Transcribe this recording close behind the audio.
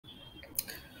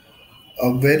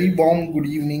A very warm good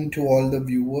evening to all the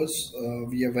viewers.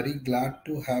 We are very glad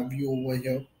to have you over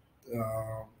here.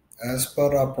 Uh, as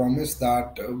per our promise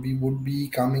that we would be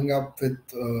coming up with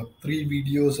three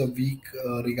videos a week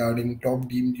regarding top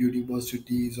deemed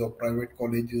universities or private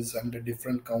colleges under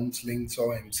different counselings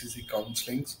or MCC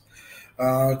counselings.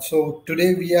 So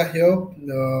today we are here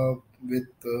with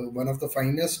one of the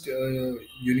finest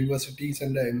universities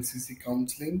under MCC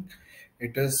counseling.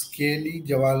 It is KLE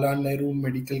Jawaharlal Nehru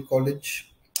Medical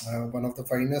College, one of the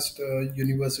finest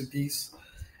universities.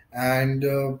 And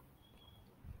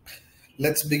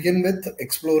let's begin with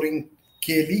exploring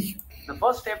KLE. The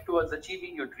first step towards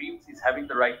achieving your dreams is having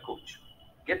the right coach.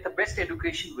 Get the best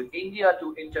education with India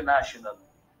to International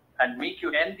and make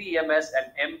your NDMS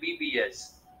and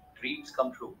MBBS dreams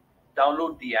come true.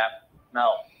 Download the app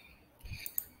now.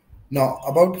 Now,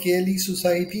 about KLE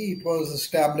Society, it was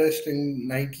established in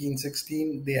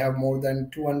 1916. They have more than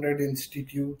 200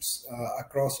 institutes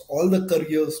across all the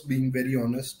careers, being very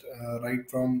honest, right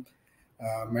from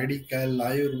medical,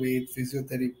 Ayurveda,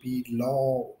 physiotherapy,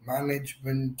 law,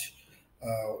 management,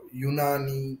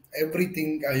 Unani,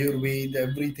 everything Ayurveda,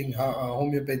 everything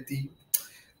homeopathy.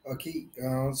 Okay,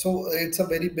 so it's a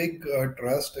very big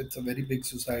trust, it's a very big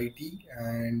society,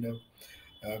 and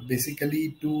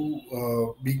basically,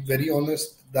 to be very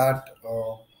honest, that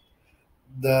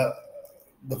the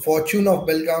the fortune of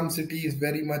Belgaum city is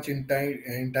very much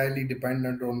entirely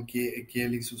dependent on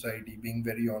KLE society, being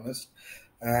very honest.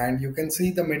 And you can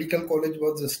see the medical college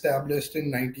was established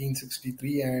in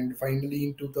 1963, and finally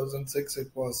in 2006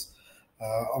 it was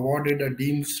awarded a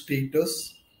deemed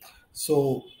status.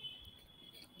 So,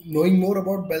 knowing more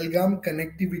about Belgaum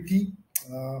connectivity,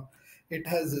 it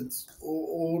has its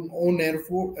own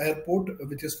airport,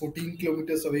 which is 14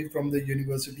 kilometers away from the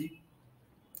university.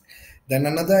 Then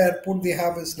another airport they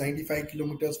have is 95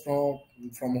 kilometers from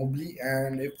Hubli,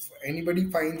 and if anybody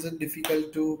finds it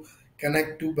difficult to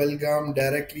connect to Belgaum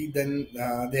directly, then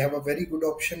they have a very good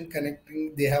option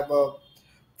connecting. They have a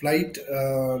flight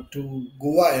to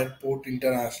Goa Airport,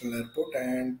 International Airport,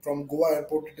 and from Goa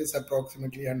Airport it is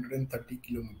approximately 130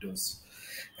 kilometers.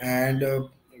 And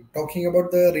talking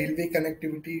about the railway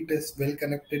connectivity, it is well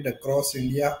connected across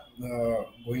India,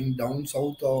 going down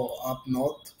south or up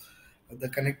north. The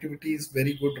connectivity is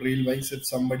very good rail-wise if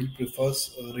somebody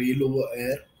prefers rail over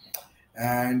air.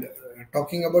 And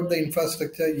talking about the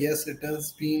infrastructure, yes, it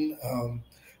has been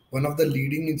one of the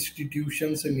leading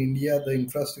institutions in India. The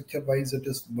infrastructure-wise, it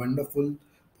is wonderful.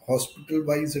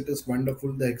 Hospital-wise, it is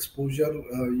wonderful. The exposure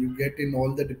you get in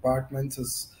all the departments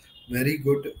is very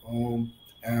good.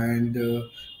 And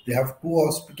they have two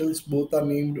hospitals. Both are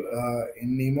named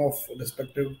in name of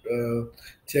respective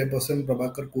chairperson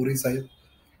Prabhakar Kori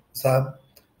Sahab.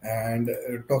 And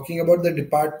talking about the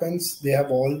departments, they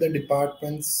have all the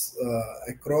departments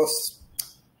across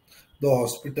the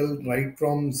hospital, right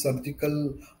from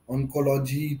surgical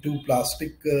oncology to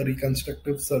plastic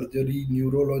reconstructive surgery,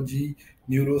 neurology,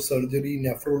 neurosurgery,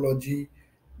 nephrology,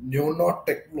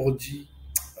 neonatology.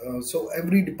 So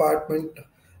every department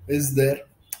is there.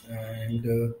 And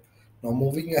now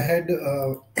moving ahead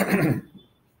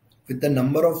with the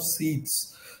number of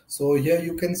seats. So here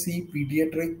you can see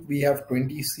pediatric, we have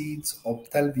 20 seats,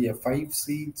 opthal, we have 5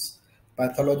 seats,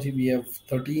 pathology, we have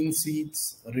 13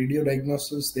 seats, radio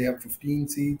diagnosis, they have 15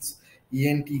 seats,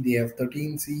 ENT, they have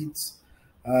 13 seats.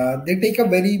 They take a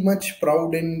very much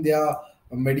proud in their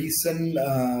medicine,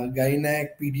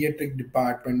 gynec, pediatric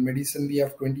department. Medicine, we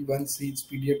have 21 seats,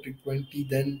 pediatric 20,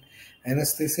 then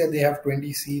anesthesia, they have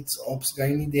 20 seats, ops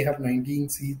gynae, they have 19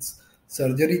 seats,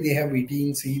 surgery, they have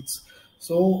 18 seats.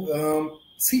 So,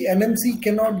 see, NMC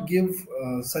cannot give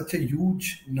such a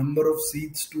huge number of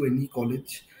seats to any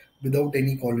college without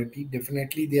any quality.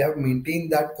 Definitely, they have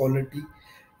maintained that quality.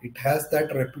 It has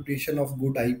that reputation of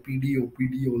good IPD,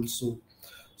 OPD also.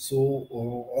 So,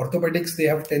 orthopedics, they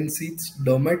have 10 seats.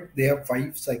 Dermat, they have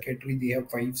 5. Psychiatry, they have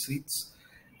 5 seats.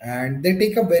 And they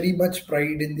take a very much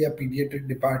pride in their pediatric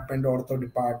department, ortho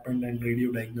department, and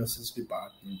radio diagnosis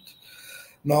department.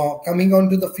 Now, coming on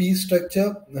to the fee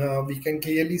structure, we can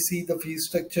clearly see the fee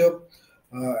structure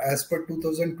as per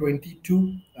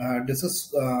 2022. This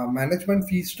is management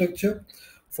fee structure.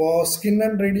 For skin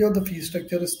and radio, the fee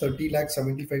structure is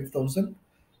 30,75,000.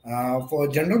 For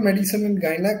general medicine and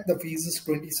gynec, the fees is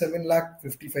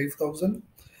 27,55,000.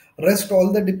 Rest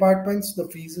all the departments, the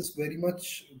fees is very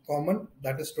much common.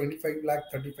 That is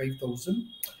 25,35,000.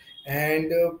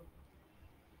 And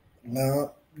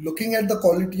looking at the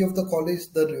quality of the college,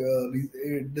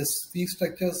 this fee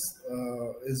structures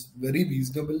is very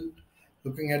reasonable.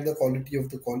 Looking at the quality of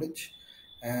the college,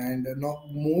 and now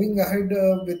moving ahead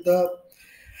with the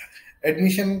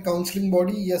Admission counseling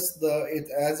body, yes,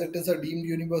 as it is a deemed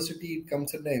university, it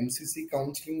comes under MCC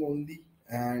counseling only,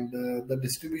 and the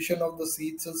distribution of the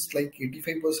seats is like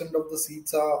 85% of the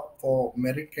seats are for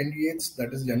merit candidates,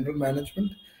 that is general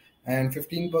management, and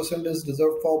 15% is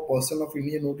reserved for person of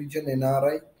Indian origin,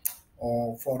 NRI,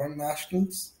 or foreign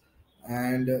nationals.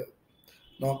 And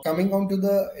now coming on to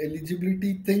the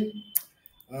eligibility thing,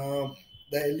 uh,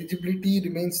 the eligibility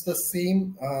remains the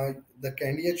same. The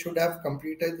candidate should have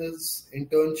completed his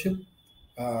internship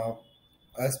uh,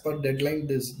 as per deadline.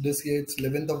 This year it's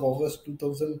 11th of August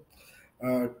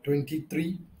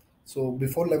 2023. So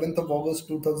before 11th of August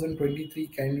 2023,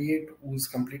 candidate who is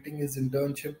completing his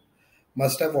internship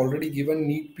must have already given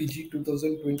NEETPG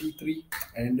 2023,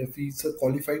 and if he's a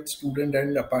qualified student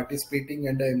and participating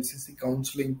under MCC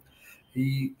counseling,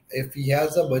 he if he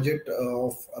has a budget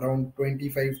of around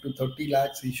 25 to 30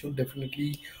 lakhs, he should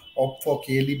definitely opt for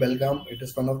KLE Belgaum. It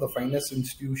is one of the finest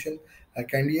institution. A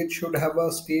candidate should have a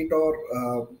state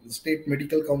or state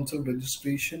medical council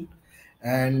registration,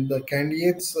 and the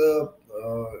candidates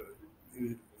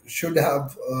should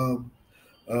have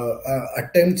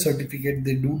attempt certificate.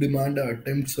 They do demand a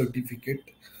attempt certificate.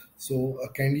 So a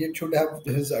candidate should have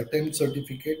his attempt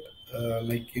certificate,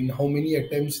 like in how many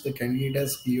attempts the candidate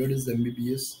has cleared his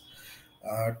MBBS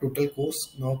total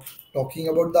course. Now talking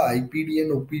about the IPD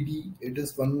and OPD, it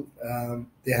is one,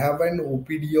 they have an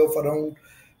OPD of around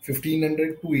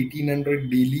 1500 to 1800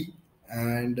 daily,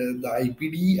 and the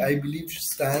IPD I believe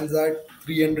stands at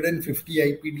 350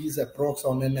 IPDs approx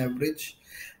on an average.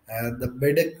 The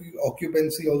bed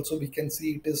occupancy also we can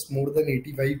see it is more than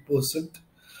 85%.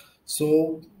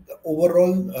 So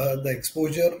overall, the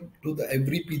exposure to the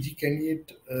every PG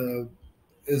candidate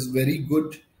is very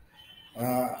good.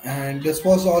 And this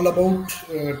was all about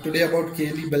today about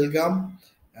KLE Belgaum.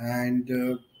 And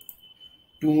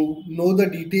to know the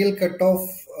detailed cutoff,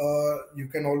 you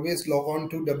can always log on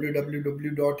to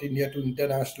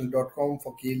www.indiatointernational.com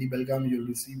for KLE Belgaum. You'll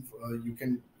receive, you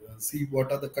can see what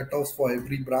are the cutoffs for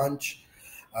every branch.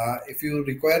 If you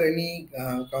require any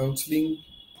counseling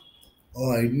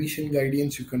or admission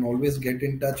guidance, you can always get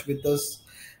in touch with us.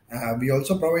 We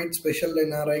also provide special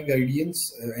NRI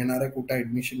guidance, NRI quota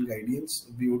admission guidance.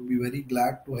 We would be very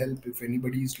glad to help if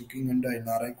anybody is looking under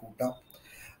NRI quota.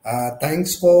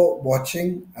 Thanks for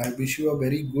watching. I wish you a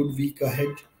very good week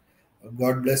ahead.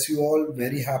 God bless you all.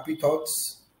 Very happy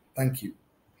thoughts. Thank you.